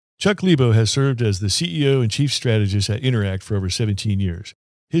Chuck Leblo has served as the CEO and chief strategist at Interact for over 17 years.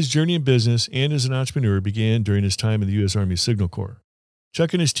 His journey in business and as an entrepreneur began during his time in the U.S. Army Signal Corps.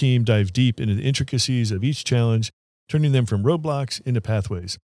 Chuck and his team dive deep into the intricacies of each challenge, turning them from roadblocks into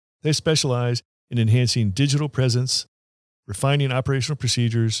pathways. They specialize in enhancing digital presence, refining operational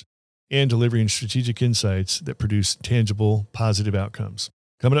procedures, and delivering strategic insights that produce tangible, positive outcomes.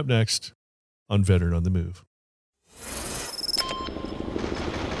 Coming up next on Veteran on the Move.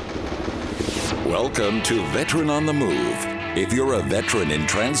 Welcome to Veteran on the Move. If you're a veteran in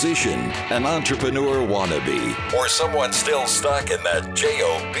transition, an entrepreneur wannabe, or someone still stuck in that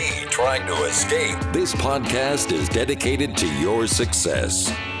job trying to escape, this podcast is dedicated to your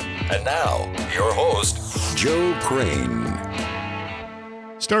success. And now, your host, Joe Crane.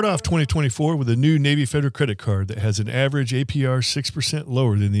 Start off 2024 with a new Navy Federal credit card that has an average APR 6%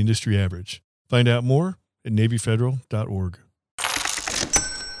 lower than the industry average. Find out more at NavyFederal.org.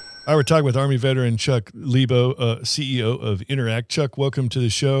 All right, we're talking with Army veteran Chuck Leblo, CEO of Interact. Chuck, welcome to the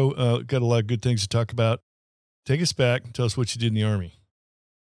show. Got a lot of good things to talk about. Take us back and tell us what you did in the Army.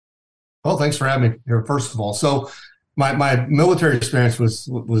 Well, thanks for having me here, first of all. So my military experience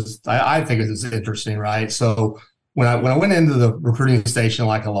was I think is interesting, right? So when I went into the recruiting station,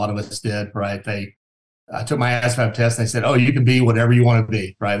 like a lot of us did, right, I took my ASVAB test and they said, oh, you can be whatever you want to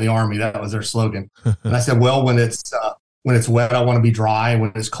be, right? The Army, that was their slogan. And I said, well, when it's wet, I want to be dry.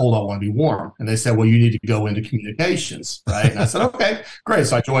 When it's cold, I want to be warm. And they said, well, you need to go into communications, right? And I said, okay, great.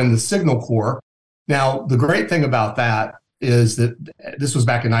 So I joined the Signal Corps. Now, the great thing about that is that this was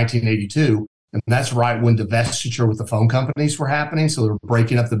back in 1982, and that's right when divestiture with the phone companies were happening. So they were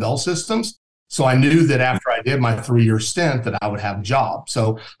breaking up the Bell systems. So I knew that after I did my 3-year stint that I would have a job.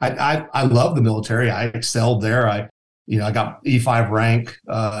 So I love the military. I excelled there. I got E5 rank.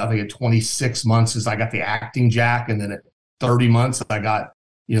 I think at 26 months is I got the acting jack, and then at 30 months I got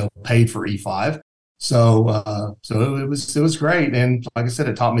paid for E5. So it was great, and like I said,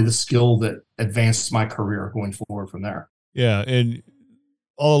 it taught me the skill that advanced my career going forward from there. Yeah, and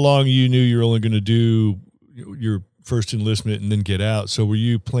all along you knew you were only going to do your first enlistment and then get out. So were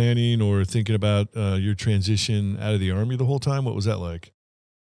you planning or thinking about your transition out of the Army the whole time? What was that like?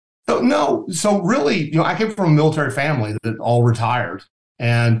 No. So really, I came from a military family that all retired,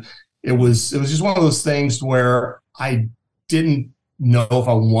 and it was just one of those things where I didn't know if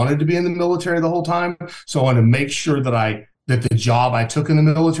I wanted to be in the military the whole time. So I wanted to make sure that the job I took in the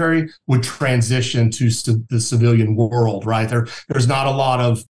military would transition to the civilian world, right? There's not a lot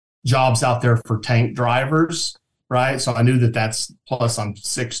of jobs out there for tank drivers, right? So I knew that's, plus I'm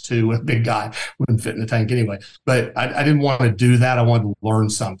 6'2", a big guy, wouldn't fit in the tank anyway. But I didn't want to do that. I wanted to learn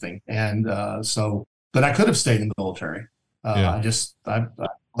something. And but I could have stayed in the military. I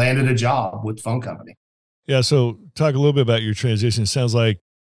landed a job with the phone company. Yeah. So talk a little bit about your transition. It sounds like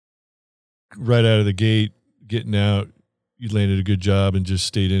right out of the gate, getting out, you landed a good job and just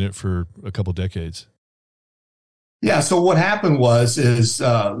stayed in it for a couple decades. Yeah. So what happened is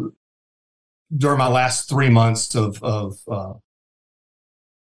during my last 3 months of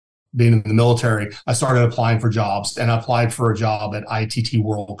being in the military, I started applying for jobs, and I applied for a job at ITT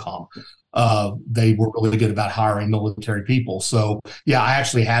WorldCom. They were really good about hiring military people. So yeah, I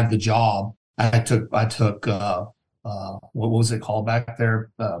actually had the job. I took what was it called back there?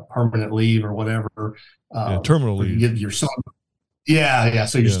 Permanent leave or whatever. Terminal leave. So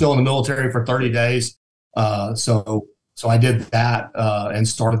you're still in the military for 30 days. So I did that and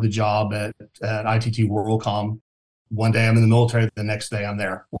started the job at ITT WorldCom. One day I'm in the military, the next day I'm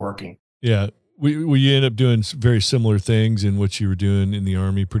there working. Yeah. Will you end up doing very similar things in what you were doing in the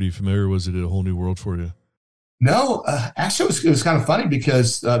Army? Pretty familiar? Was it a whole new world for you? No, actually it was kind of funny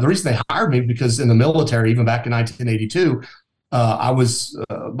because the reason they hired me, because in the military, even back in 1982, I was,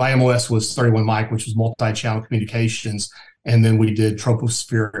 my MOS was 31 mic, which was multi-channel communications. And then we did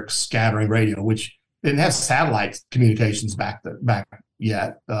tropospheric scattering radio, which didn't have satellite communications back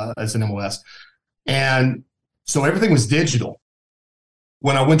yet as an MOS. And so everything was digital.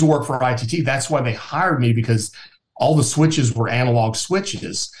 When I went to work for ITT, that's why they hired me, because all the switches were analog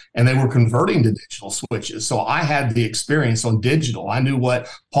switches and they were converting to digital switches. So I had the experience on digital. I knew what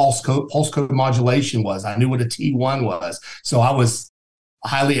pulse code modulation was. I knew what a T1 was. So I was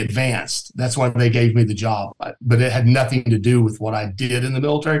highly advanced. That's why they gave me the job. But it had nothing to do with what I did in the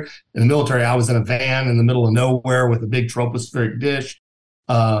military. In the military, I was in a van in the middle of nowhere with a big tropospheric dish.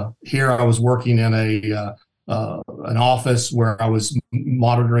 Here I was working in an office where I was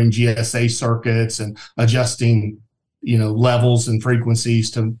monitoring GSA circuits and adjusting, levels and frequencies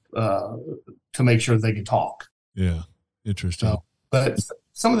to make sure they could talk. Yeah, interesting. But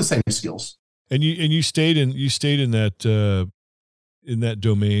some of the same skills. And you stayed in that in that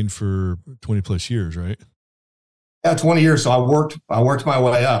domain for 20 plus years, right? Yeah, 20 years. So I worked my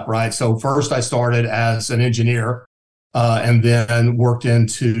way up, right? So first I started as an engineer, and then worked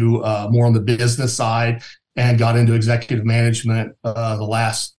into more on the business side and got into executive management. The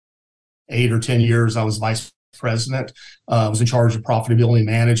last 8 or 10 years, I was vice president. I was in charge of profitability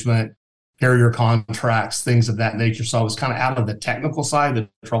management, carrier contracts, things of that nature. So I was kind of out of the technical side, the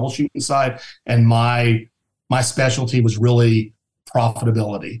troubleshooting side, and my specialty was really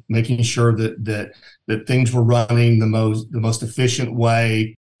profitability, making sure that things were running the most efficient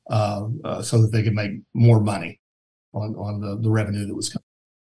way, so that they could make more money on the revenue that was coming.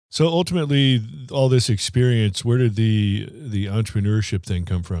 So ultimately, all this experience, where did the entrepreneurship thing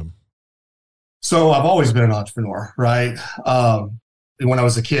come from? So I've always been an entrepreneur, right? When I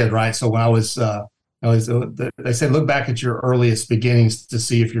was a kid, right? So when they say look back at your earliest beginnings to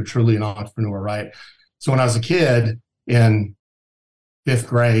see if you're truly an entrepreneur, right? So when I was a kid in 5th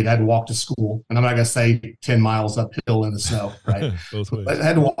grade, I had to walk to school, and I'm not going to say 10 miles uphill in the snow, right? Both ways. But I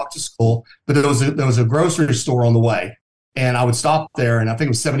had to walk to school, but there was a grocery store on the way, and I would stop there, and I think it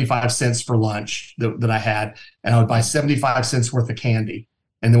was 75 cents for lunch that I had, and I would buy 75 cents worth of candy.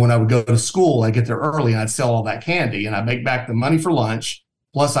 And then when I would go to school, I'd get there early and I'd sell all that candy, and I'd make back the money for lunch.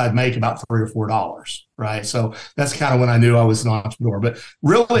 Plus I'd make about $3 or $4, right? So that's kind of when I knew I was an entrepreneur. But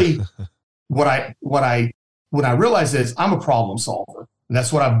really when I realized is I'm a problem solver. And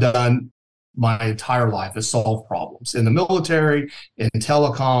that's what I've done my entire life, is solve problems in the military, in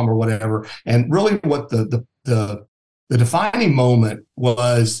telecom, or whatever. And really what the defining moment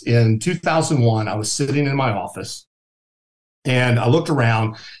was in 2001. I was sitting in my office, and I looked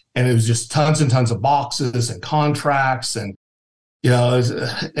around, and it was just tons and tons of boxes and contracts. And,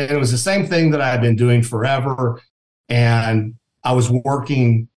 it was the same thing that I had been doing forever. And I was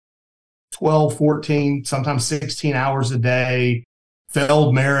working 12, 14, sometimes 16 hours a day,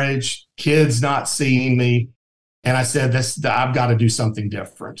 failed marriage, kids not seeing me. And I said, I've got to do something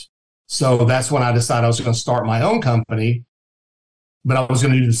different. So that's when I decided I was going to start my own company, but I was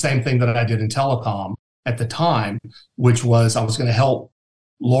going to do the same thing that I did in telecom at the time, which was I was going to help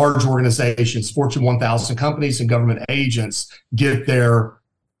large organizations, Fortune 1000 companies and government agents, get their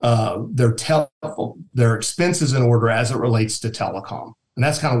expenses in order as it relates to telecom. And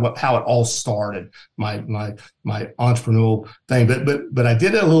that's kind of how it all started, my entrepreneurial thing. But I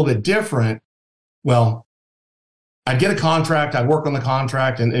did it a little bit different. Well, I'd get a contract, I'd work on the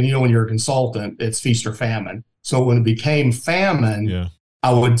contract, and when you're a consultant, it's feast or famine. So when it became famine,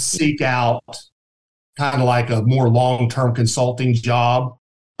 I would seek out kind of like a more long-term consulting job,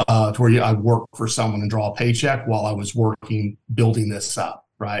 to where I'd work for someone and draw a paycheck while I was working, building this up,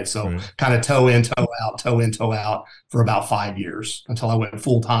 right? So kind of toe in, toe out for about 5 years until I went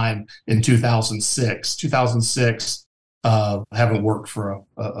full-time in 2006. 2006, haven't worked for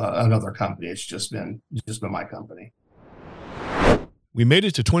another company. It's just been my company. We made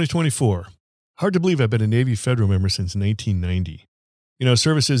it to 2024. Hard to believe I've been a Navy Federal member since 1990.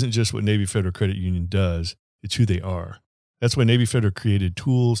 Service isn't just what Navy Federal Credit Union does, it's who they are. That's why Navy Federal created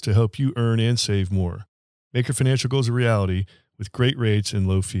tools to help you earn and save more. Make your financial goals a reality with great rates and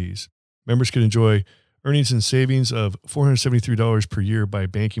low fees. Members can enjoy earnings and savings of $473 per year by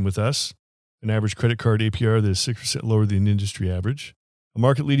banking with us, an average credit card APR that is 6% lower than the industry average, a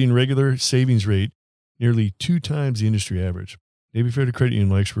market-leading regular savings rate nearly 2 times the industry average. Navy Federal Credit Union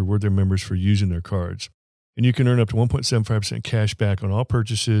likes to reward their members for using their cards. And you can earn up to 1.75% cash back on all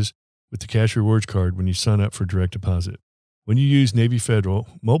purchases with the Cash Rewards card when you sign up for direct deposit. When you use Navy Federal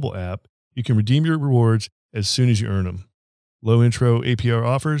mobile app, you can redeem your rewards as soon as you earn them. Low intro APR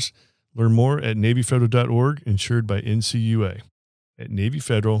offers. Learn more at NavyFederal.org, insured by NCUA. At Navy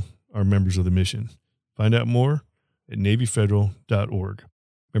Federal, our members of the mission. Find out more at NavyFederal.org.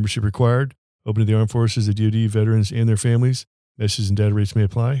 Membership required. Open to the Armed Forces, the DoD, veterans, and their families. Messages and data rates may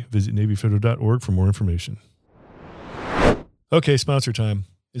apply. Visit NavyFederal.org for more information. Okay, sponsor time.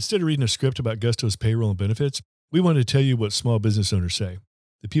 Instead of reading a script about Gusto's payroll and benefits, we wanted to tell you what small business owners say,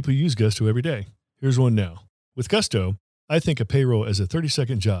 the people who use Gusto every day. Here's one now. With Gusto, I think of payroll as a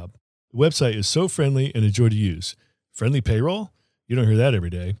 30-second job. The website is so friendly and a joy to use. Friendly payroll? You don't hear that every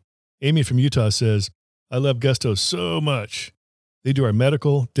day. Amy from Utah says, I love Gusto so much. They do our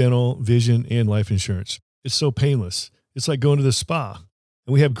medical, dental, vision, and life insurance. It's so painless. It's like going to the spa.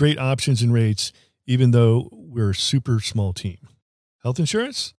 And we have great options and rates, even though we're a super small team. Health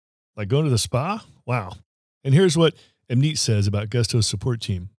insurance? Like going to the spa? Wow. And here's what Amneet says about Gusto's support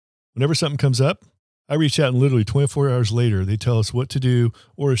team. Whenever something comes up, I reach out and literally 24 hours later, they tell us what to do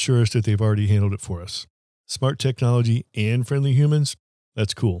or assure us that they've already handled it for us. Smart technology and friendly humans?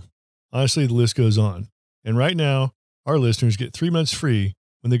 That's cool. Honestly, the list goes on. And right now, our listeners get 3 months free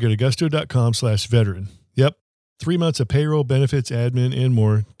when they go to gusto.com/veteran. Yep, 3 months of payroll, benefits, admin, and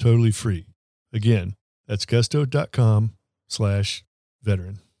more, totally free. Again, that's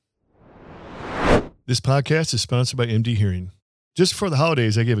gusto.com/veteran. This podcast is sponsored by MD Hearing. Just before the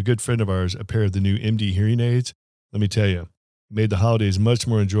holidays, I gave a good friend of ours a pair of the new MD Hearing aids. Let me tell you, it made the holidays much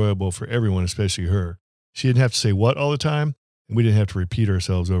more enjoyable for everyone, especially her. She didn't have to say what all the time, and we didn't have to repeat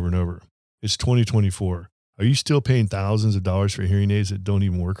ourselves over and over. It's 2024. Are you still paying thousands of dollars for hearing aids that don't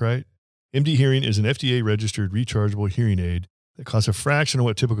even work right? MD Hearing is an FDA-registered rechargeable hearing aid that costs a fraction of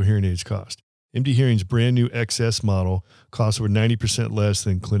what typical hearing aids cost. MD Hearing's brand new XS model costs over 90% less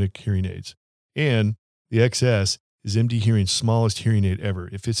than clinic hearing aids. And the XS is MD Hearing's smallest hearing aid ever.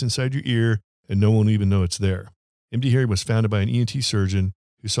 It fits inside your ear, and no one will even know it's there. MD Hearing was founded by an ENT surgeon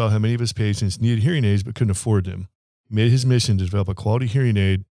who saw how many of his patients needed hearing aids but couldn't afford them. He made it his mission to develop a quality hearing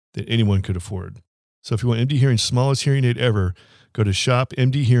aid that anyone could afford. So if you want MD Hearing's smallest hearing aid ever, go to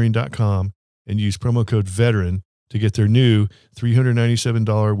shopmdhearing.com and use promo code VETERAN to get their new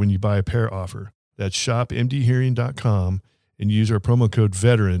 $397 when you buy a pair offer. That's shopmdhearing.com and use our promo code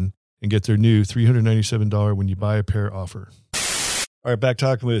VETERAN and get their new $397 when you buy a pair offer. All right, back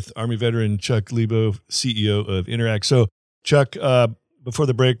talking with Army veteran Chuck Leblo, CEO of Interact. So, Chuck, before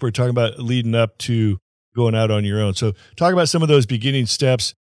the break, we're talking about leading up to going out on your own. So, talk about some of those beginning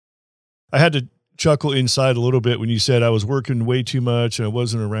steps. I had to chuckle inside a little bit when you said I was working way too much and I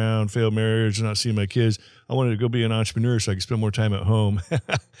wasn't around, failed marriage, not seeing my kids. I wanted to go be an entrepreneur so I could spend more time at home.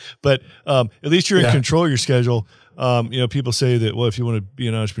 But at least you're in control of your schedule. People say that, well, if you want to be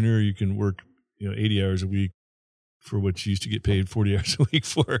an entrepreneur, you can work, 80 hours a week for what you used to get paid 40 hours a week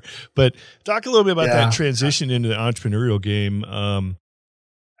for. But talk a little bit about that transition into the entrepreneurial game.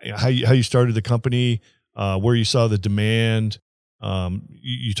 How you started the company, where you saw the demand.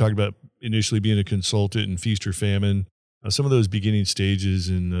 You talked about initially being a consultant and feast or famine, some of those beginning stages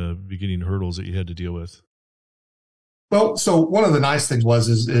and beginning hurdles that you had to deal with. Well, so one of the nice things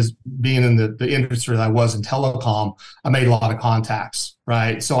is being in the industry that I was in telecom, I made a lot of contacts,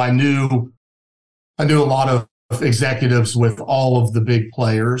 right? So I knew a lot of executives with all of the big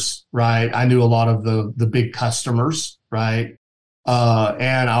players, right? I knew a lot of the big customers, right?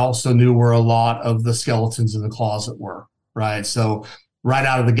 And I also knew where a lot of the skeletons in the closet were, right? So right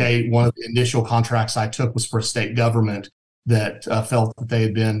out of the gate, one of the initial contracts I took was for a state government that felt that they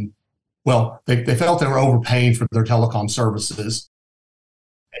had been, they felt they were overpaying for their telecom services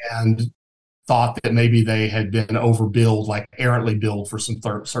and thought that maybe they had been overbilled, like errantly billed for some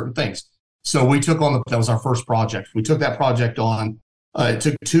certain things. So we took on, that was our first project. We took that project on. It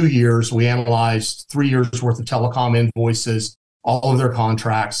took 2 years. We analyzed 3 years worth of telecom invoices, all of their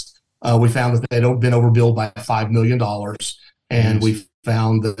contracts. We found that they'd been overbilled by $5 million. And we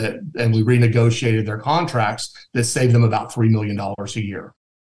found that, and we renegotiated their contracts that saved them about $3 million a year.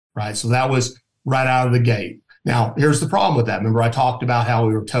 Right. So that was right out of the gate. Now, here's the problem with that. Remember, I talked about how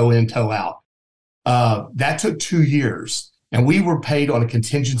we were toe in, toe out. That took 2 years, and we were paid on a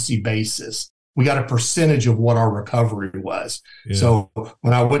contingency basis. We got a percentage of what our recovery was. Yeah. So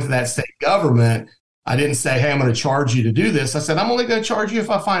when I went to that state government, I didn't say, hey, I'm going to charge you to do this. I said, I'm only going to charge you if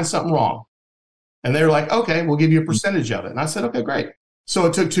I find something wrong. And they were like, okay, we'll give you a percentage of it. And I said, okay, great. So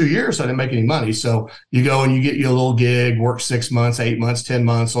it took 2 years. So I didn't make any money. So you go and you get you a little gig, work 6 months, 8 months, 10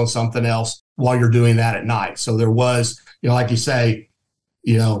 months on something else while you're doing that at night. So there was, like you say,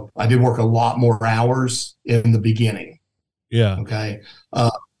 I did work a lot more hours in the beginning. Yeah. Okay.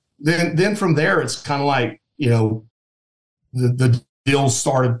 Then from there, it's kind of like, the deals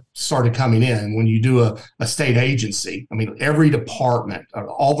started coming in. When you do a state agency, I mean, every department,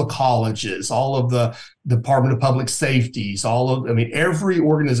 all the colleges, all of the Department of Public Safeties, every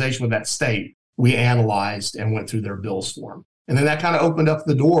organization with that state, we analyzed and went through their bills for them. And then that kind of opened up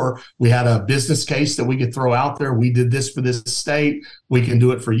the door. We had a business case that we could throw out there. We did this for this state. We can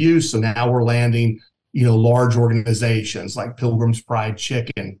do it for you. So now we're landing, large organizations like Pilgrim's Pride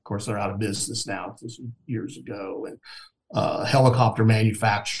Chicken. Of course, they're out of business now. This was years ago. And helicopter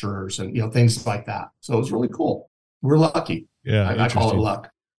manufacturers and things like that. So it was really cool. We're lucky. Yeah, I call it luck.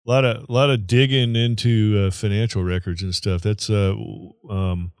 A lot of digging into financial records and stuff. That's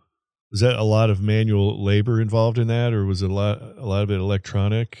was that a lot of manual labor involved in that, or was it a lot of it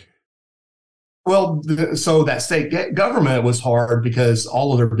electronic? Well, so that state government was hard because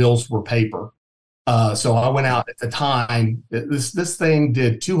all of their bills were paper. So I went out at the time. This thing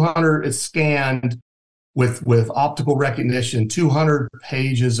did 200. It scanned with optical recognition, 200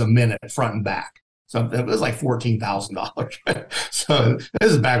 pages a minute, front and back. So it was like $14,000. So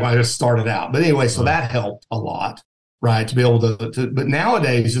this is back when I just started out. But anyway, so that helped a lot. right? To be able but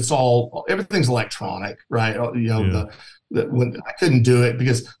nowadays everything's electronic, right? When I couldn't do it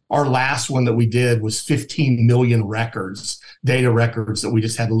because our last one that we did was 15 million data records that we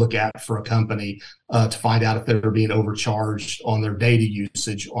just had to look at for a company to find out if they were being overcharged on their data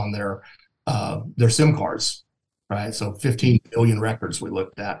usage on their SIM cards, right? So 15 million records we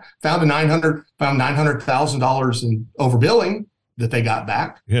looked at. Found $900,000 in overbilling that they got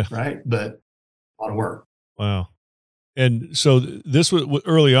back, right? But a lot of work. Wow. And so this was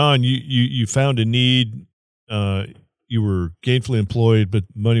early on. You found a need. You were gainfully employed, but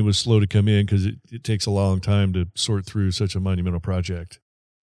money was slow to come in because it takes a long time to sort through such a monumental project.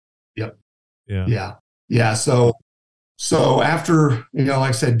 Yep. Yeah. Yeah. So after, like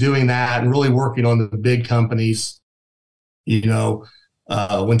I said, doing that and really working on the big companies,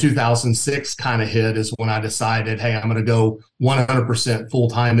 when 2006 kind of hit is when I decided, hey, I'm going to go 100% full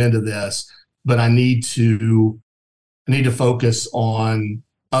time into this, but I need to focus on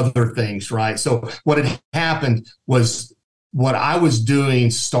other things, right? So what had happened was what I was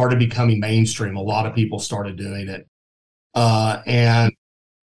doing started becoming mainstream. A lot of people started doing it. And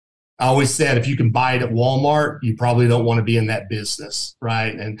I always said, if you can buy it at Walmart, you probably don't want to be in that business,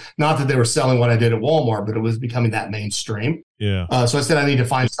 right? And not that they were selling what I did at Walmart, but it was becoming that mainstream. Yeah. So I said, I need to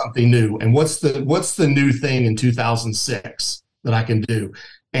find something new. And what's the new thing in 2006 that I can do?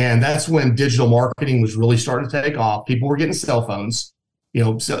 And that's when digital marketing was really starting to take off. People were getting cell phones.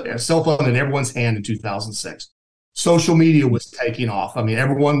 Cell phone in everyone's hand in 2006. Social media was taking off. I mean,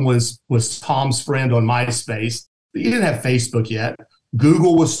 everyone was Tom's friend on MySpace. But you didn't have Facebook yet.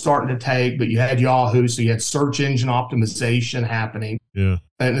 Google was starting to take, but you had Yahoo, so you had search engine optimization happening. Yeah.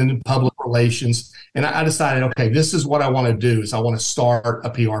 And public relations. And I decided, okay, this is what I want to do. Is I want to start a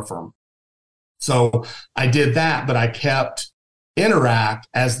PR firm. So I did that, but I kept Interact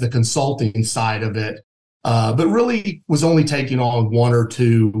as the consulting side of it. But really was only taking on one or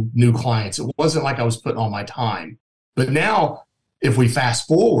two new clients. It wasn't like I was putting all my time. But now, if we fast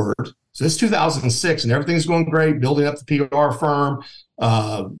forward, so it's 2006 and everything's going great, building up the PR firm.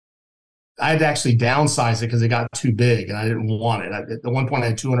 I had to actually downsize it because it got too big and I didn't want it. At one point, I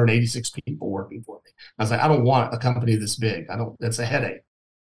had 286 people working for me. I was like, I don't want a company this big. That's a headache.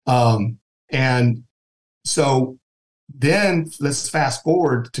 And so then let's fast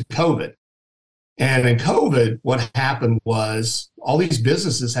forward to COVID. And in COVID, what happened was all these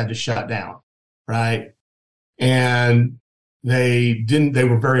businesses had to shut down, right? And they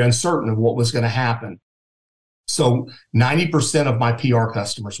were very uncertain of what was going to happen. So 90% of my PR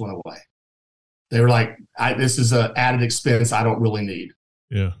customers went away. They were like, this is an added expense I don't really need.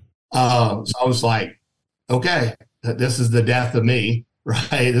 Yeah. So I was like, okay, this is the death of me, right?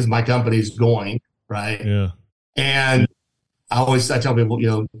 This is my company's going, right? Yeah. And I tell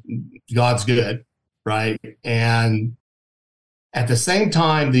people, God's good, right? And at the same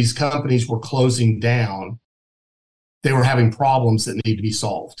time, these companies were closing down, they were having problems that need to be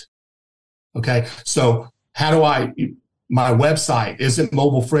solved. Okay. So my website isn't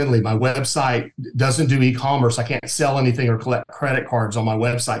mobile friendly. My website doesn't do e-commerce. I can't sell anything or collect credit cards on my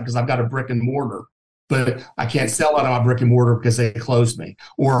website because I've got a brick and mortar, but I can't sell out of my brick and mortar because they closed me.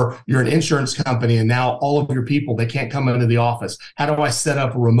 Or you're an insurance company and now all of your people, they can't come into the office. How do I set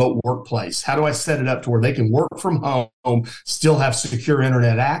up a remote workplace? How do I set it up to where they can work from home, still have secure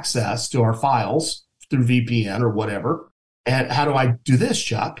internet access to our files through VPN or whatever? And how do I do this,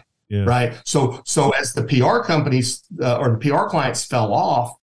 Chuck? Yeah. Right. So as the PR companies or the PR clients fell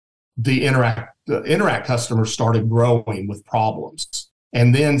off, the Interact customers started growing with problems.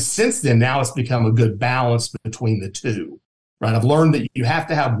 And then since then, now it's become a good balance between the two, right? I've learned that you have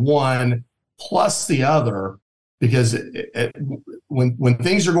to have one plus the other because when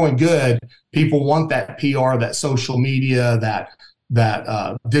things are going good, people want that PR, that social media, that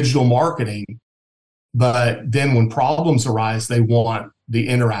digital marketing. But then when problems arise, they want the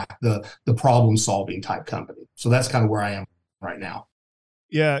Interact, the problem solving type company. So that's kind of where I am right now.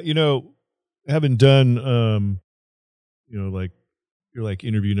 Yeah. Having done, you're like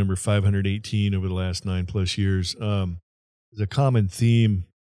interview number 518 over the last 9+ years. There's a common theme.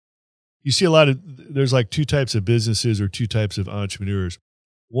 You see there's like two types of businesses or two types of entrepreneurs.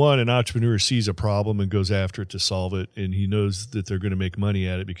 One, an entrepreneur sees a problem and goes after it to solve it. And he knows that they're going to make money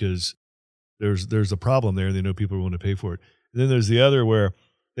at it because there's a problem there and they know people are willing to pay for it. And then there's the other where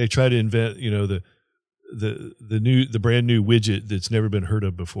they try to invent, the brand new widget that's never been heard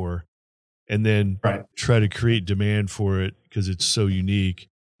of before. And then try to create demand for it because it's so unique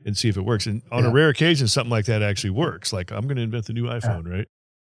and see if it works. And on a rare occasion, something like that actually works. Like I'm going to invent the new iPhone, right?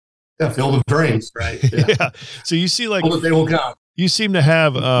 Yeah, fill the dreams, right? Yeah. So you see, like they will come. You seem to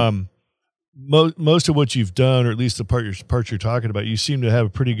have most of what you've done, or at least the parts you're talking about, you seem to have a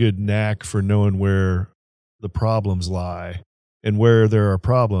pretty good knack for knowing where the problems lie, and where there are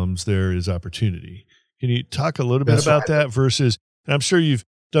problems, there is opportunity. Can you talk a little bit That's about right. that versus, and I'm sure you've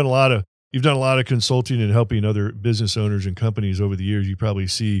done a lot of consulting and helping other business owners and companies over the years. You probably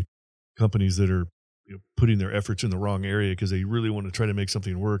see companies that are, putting their efforts in the wrong area because they really want to try to make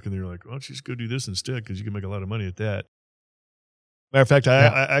something work. And they're like, why don't you just go do this instead? Because you can make a lot of money at that. Matter of fact,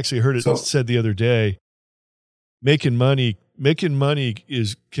 I actually heard it said the other day, making money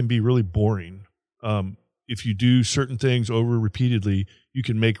can be really boring. If you do certain things over repeatedly, you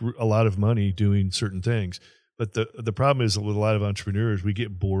can make a lot of money doing certain things. But the problem is, with a lot of entrepreneurs, we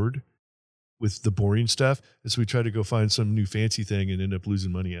get bored with the boring stuff. And so we try to go find some new fancy thing and end up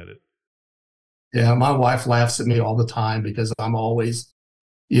losing money at it. Yeah, my wife laughs at me all the time because I'm always,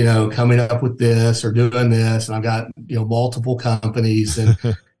 coming up with this or doing this, and I've got, multiple companies and,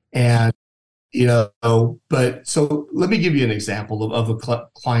 but so let me give you an example of a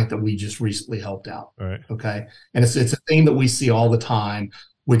client that we just recently helped out. All right. Okay. And it's a thing that we see all the time,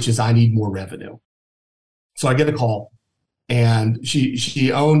 which is I need more revenue. So I get a call, and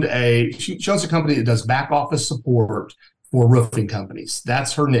she owns a company that does back office support for roofing companies.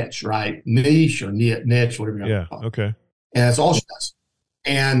 That's her niche, right? Niche or niche, whatever you want to call it. Okay. And that's all she does.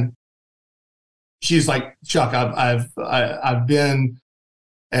 And she's like, Chuck, I've been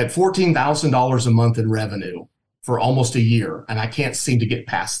at $14,000 a month in revenue for almost a year, and I can't seem to get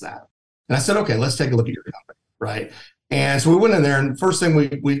past that. And I said, okay, let's take a look at your company, right? And so we went in there, and first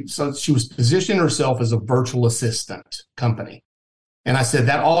thing so she was positioning herself as a virtual assistant company. And I said,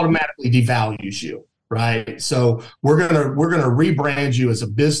 that automatically devalues you. Right. So we're gonna rebrand you as a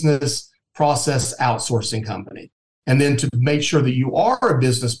business process outsourcing company. And then to make sure that you are a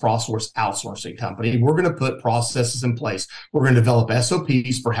business process outsourcing company, we're going to put processes in place. We're going to develop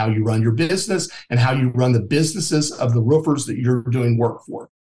SOPs for how you run your business and how you run the businesses of the roofers that you're doing work for.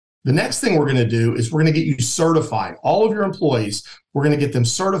 The next thing we're going to do is we're going to get you certified. All of your employees, we're going to get them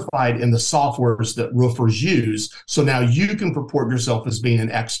certified in the softwares that roofers use. So now you can purport yourself as being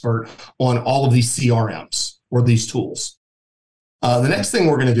an expert on all of these CRMs or these tools. The next thing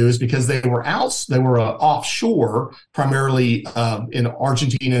we're going to do is, because they were offshore, primarily in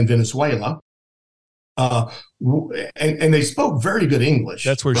Argentina and Venezuela, and they spoke very good English.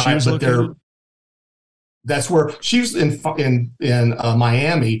 That's where she was located? That's where she was in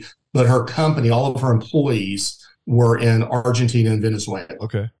Miami, but her company, all of her employees were in Argentina and Venezuela.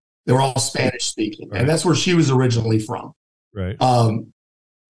 Okay. They were all Spanish speaking, right. And that's where she was originally from. Right.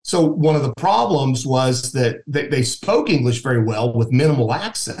 So one of the problems was that they spoke English very well with minimal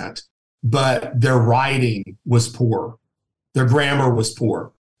accent, but their writing was poor. Their grammar was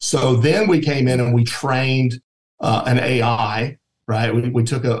poor. So then we came in and we trained an AI. Right, we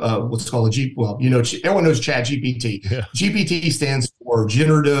took what's called everyone knows ChatGPT. Yeah. GPT stands for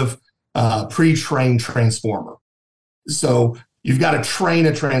Generative Pre-trained Transformer. So you've got to train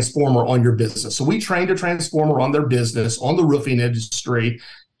a transformer on your business. So we trained a transformer on their business, on the roofing industry,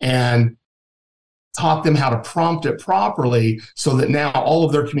 and taught them how to prompt it properly so that now all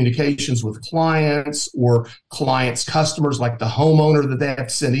of their communications with clients or clients' customers, like the homeowner that they have to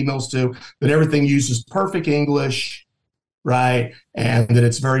send emails to, that everything uses perfect English. Right. And that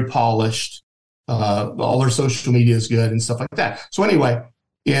it's very polished. All their social media is good and stuff like that. So anyway,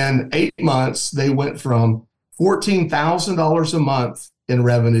 in 8 months, they went from $14,000 a month in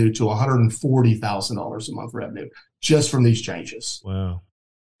revenue to $140,000 a month revenue just from these changes. Wow.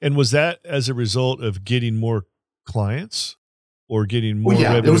 And was that as a result of getting more clients or getting more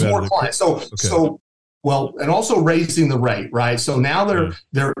revenue? There was more clients. And also raising the rate, right? So now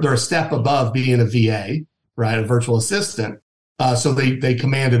they're a step above being a VA. Right, a virtual assistant. So they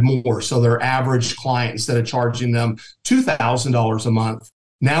commanded more. So their average client, instead of charging them $2,000 a month,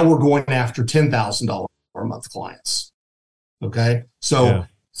 now we're going after $10,000 a month clients. Okay, so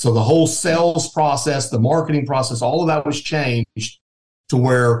the whole sales process, the marketing process, all of that was changed to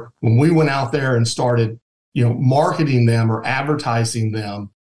where when we went out there and started, marketing them or advertising them,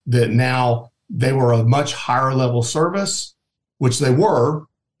 that now they were a much higher level service, which they were.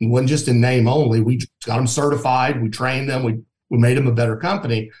 It wasn't just in name only. We got them certified. We trained them. We made them a better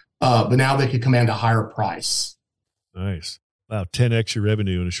company. But now they could command a higher price. Nice. Wow. 10x your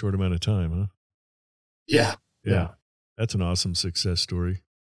revenue in a short amount of time, huh? Yeah. That's an awesome success story.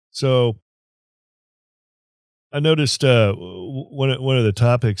 So I noticed one of the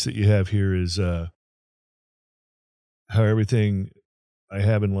topics that you have here is how everything I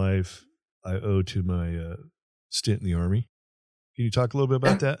have in life I owe to my stint in the Army. Can you talk a little bit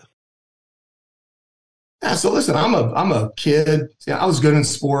about that? Yeah, so listen, I'm a kid. Yeah, I was good in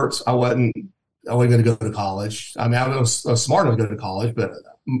sports. I wasn't going to go to college. I mean, I was smart enough to go to college, but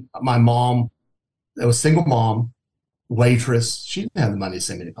my mom, it was single mom, waitress. She didn't have the money to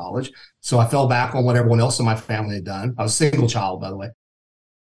send me to college. So I fell back on what everyone else in my family had done. I was a single child, by the way.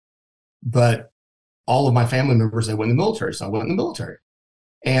 But all of my family members, they went in the military. So I went in the military.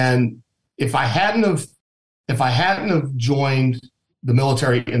 And if I hadn't have joined the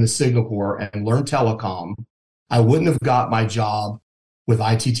military in the Signal Corps and learned telecom, I wouldn't have got my job with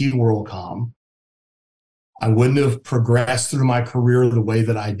ITT WorldCom. I wouldn't have progressed through my career the way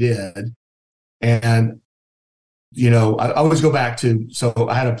that I did. And, you know, I always go back to, so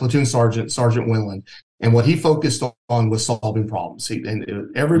I had a platoon sergeant, Sergeant Winland, and what he focused on was solving problems. And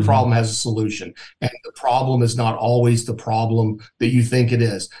every problem has a solution. And the problem is not always the problem that you think it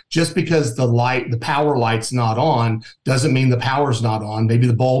is. Just because the power light's not on doesn't mean the power's not on. Maybe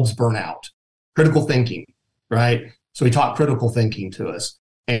the bulbs burn out. Critical thinking, right? So he taught critical thinking to us.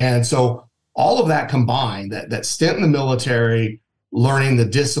 And so all of that combined, that stint in the military, learning the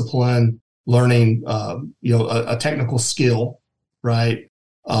discipline, learning, a technical skill, right?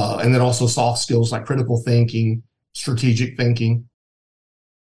 And then also soft skills like critical thinking, strategic thinking,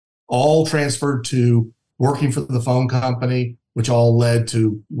 all transferred to working for the phone company, which all led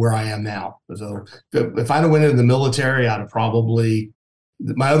to where I am now. So if I'd have went into the military, I'd have probably,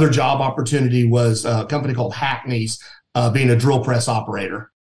 my other job opportunity was a company called Hackney's, being a drill press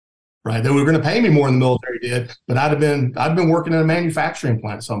operator, right? They were going to pay me more than the military did, but I'd been working in a manufacturing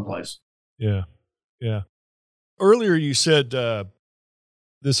plant someplace. Yeah. Yeah. Earlier you said,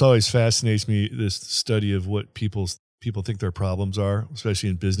 this always fascinates me, this study of what people think their problems are, especially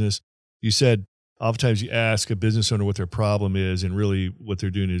in business. You said oftentimes you ask a business owner what their problem is, and really what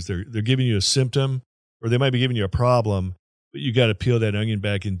they're doing is they're giving you a symptom, or they might be giving you a problem, but you got to peel that onion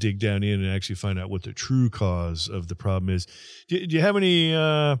back and dig down in and actually find out what the true cause of the problem is. Do you have any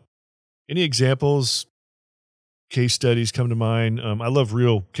examples, case studies come to mind? I love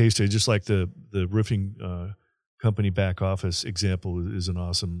real case studies, just like the roofing company back office example is an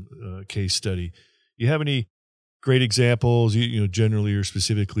awesome case study. You have any great examples, you know, generally or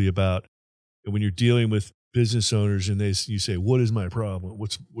specifically about when you're dealing with business owners and you say, what is my problem?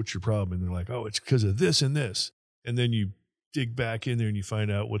 What's your problem? And they're like, oh, it's because of this and this. And then you dig back in there and you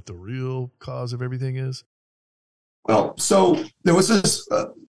find out what the real cause of everything is. Well, so there was this,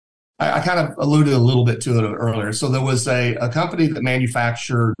 I kind of alluded a little bit to it earlier. So there was a company that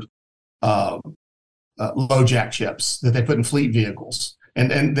manufactured low jack chips that they put in fleet vehicles,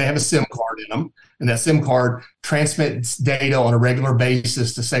 and they have a SIM card in them, and that SIM card transmits data on a regular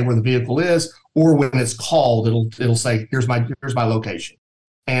basis to say where the vehicle is, or when it's called, it'll say, here's my location.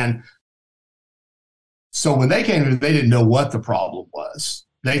 And so when they came in, they didn't know what the problem was.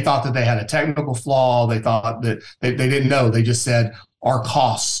 They thought that they had a technical flaw. They thought that they didn't know. They just said, our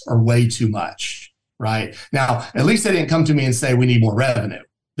costs are way too much, right? Now, at least they didn't come to me and say, we need more revenue.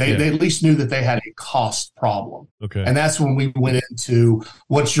 They at least knew that they had a cost problem. Okay. And that's when we went into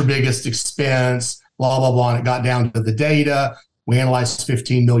what's your biggest expense, blah, blah, blah. And it got down to the data. We analyzed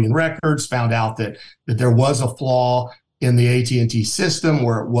 15 million records, found out that there was a flaw in the AT&T system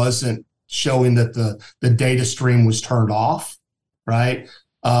where it wasn't showing that the data stream was turned off, right?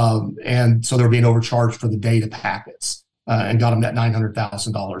 And so they're being overcharged for the data packets, and got them that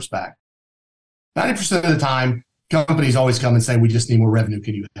 $900,000 back. 90% of the time, companies always come and say, we just need more revenue.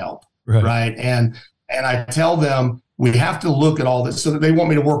 Can you help? Right. And I tell them, we have to look at all this. So they want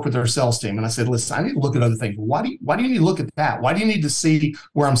me to work with their sales team. And I said, listen, I need to look at other things. Why do you need to look at that? Why do you need to see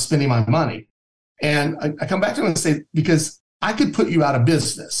where I'm spending my money? And I come back to them and say, because I could put you out of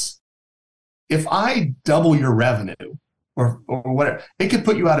business. If I double your revenue or whatever, it could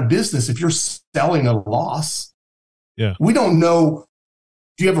put you out of business if you're selling a loss. Yeah. We don't know,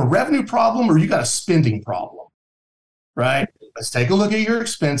 do you have a revenue problem or you got a spending problem? Right? Let's take a look at your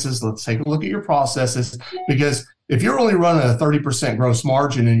expenses. Let's take a look at your processes. Because if you're only running a 30% gross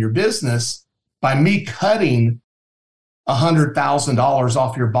margin in your business, by me cutting $100,000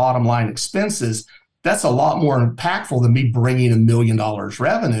 off your bottom line expenses, that's a lot more impactful than me bringing $1 million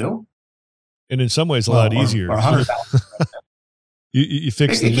revenue. And in some ways, a lot easier. Or 100,000. you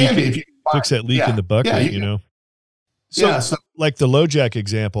fix the leak. Fix that leak in the bucket. You know. So, like the LoJack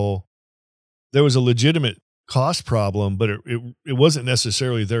example, there was a legitimate cost problem, but it wasn't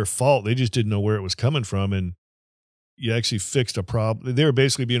necessarily their fault. They just didn't know where it was coming from, and you actually fixed a problem. They were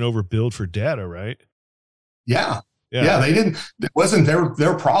basically being overbilled for data, right? Yeah. They didn't. It wasn't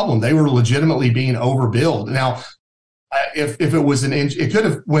their problem. They were legitimately being overbilled. Now, if it was it could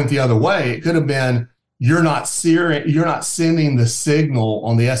have went the other way. It could have been you're not sending the signal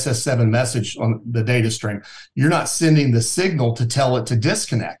on the SS7 message on the data stream. You're not sending the signal to tell it to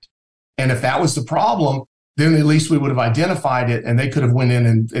disconnect. And if that was the problem, then at least we would have identified it and they could have went in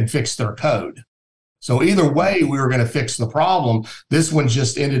and fixed their code. So either way, we were going to fix the problem. This one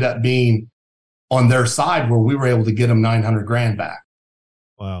just ended up being on their side where we were able to get them $900,000 back.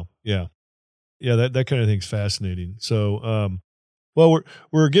 Wow. Yeah. Yeah. That kind of thing's fascinating. So, well,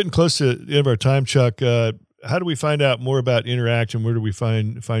 we're getting close to the end of our time, Chuck. How do we find out more about Interact, and where do we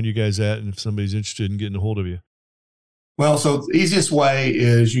find you guys at? And if somebody's interested in getting a hold of you? Well, so the easiest way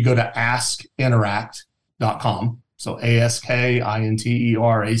is you go to askinteract.com. So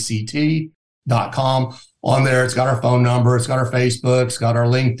ASKINTERACT.com. On there, it's got our phone number, it's got our Facebook, it's got our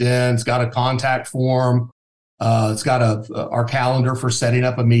LinkedIn, it's got a contact form. It's got our calendar for setting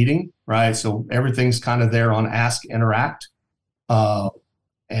up a meeting, right? So everything's kind of there on Ask Interact. But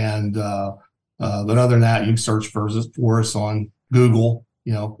other than that, you can search for us on Google,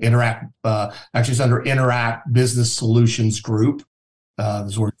 Interact. Actually, it's under Interact Business Solutions Group. This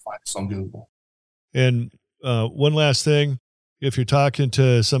is where you find us on Google. And one last thing, if you're talking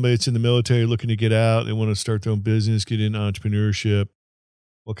to somebody that's in the military looking to get out, they want to start their own business, get into entrepreneurship,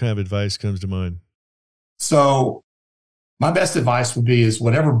 what kind of advice comes to mind? So my best advice would be is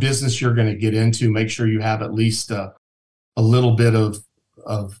whatever business you're going to get into, make sure you have at least a little bit of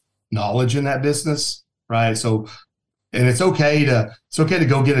knowledge in that business, right? So, and it's okay to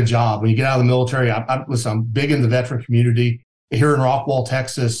go get a job when you get out of the military. Listen, I'm big in the veteran community here in Rockwall,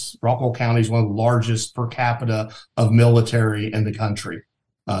 Texas. Rockwall County is one of the largest per capita of military in the country.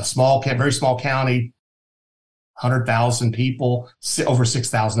 Very small county, 100,000 people, over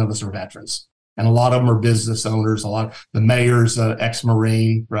 6,000 of us are veterans. And a lot of them are business owners. A lot of the mayor's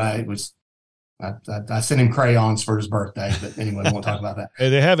ex-Marine, right? I sent him crayons for his birthday, but anyway, we won't talk about that. Hey,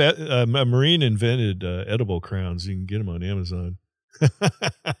 they have a Marine invented edible crowns. You can get them on Amazon.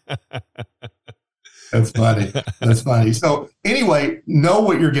 That's funny. That's funny. So anyway, know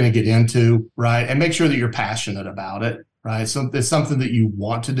what you're going to get into, right? And make sure that you're passionate about it, right? So it's something that you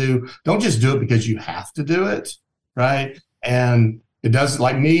want to do. Don't just do it because you have to do it, right? And it does,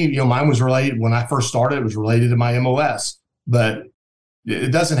 like me, mine was related when I first started, it was related to my MOS, but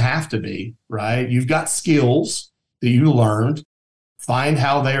it doesn't have to be, right? You've got skills that you learned, find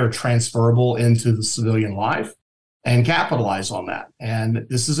how they are transferable into the civilian life and capitalize on that. And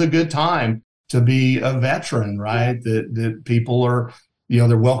this is a good time to be a veteran, right? That people are,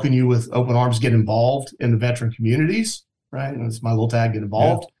 they're welcoming you with open arms, get involved in the veteran communities, right? And it's my little tag, get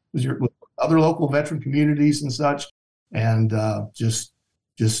involved with other local veteran communities and such. And just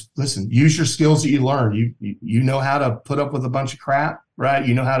listen, use your skills that you learn. You know how to put up with a bunch of crap, right?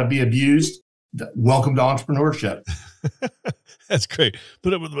 You know how to be abused. Welcome to entrepreneurship. That's great.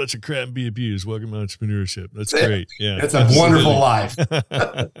 Put up with a bunch of crap and be abused. Welcome to entrepreneurship. That's great. Yeah. It's a wonderful life.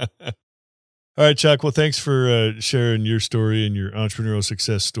 All right, Chuck. Well, thanks for sharing your story and your entrepreneurial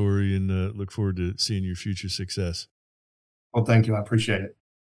success story, and look forward to seeing your future success. Well, thank you. I appreciate it.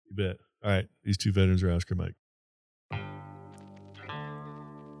 You bet. All right. These two veterans are Oscar Mike.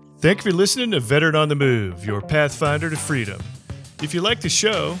 Thank you for listening to Veteran on the Move, your pathfinder to freedom. If you like the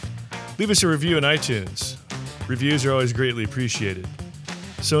show, leave us a review on iTunes. Reviews are always greatly appreciated.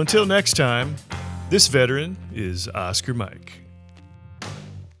 So until next time, this veteran is Oscar Mike.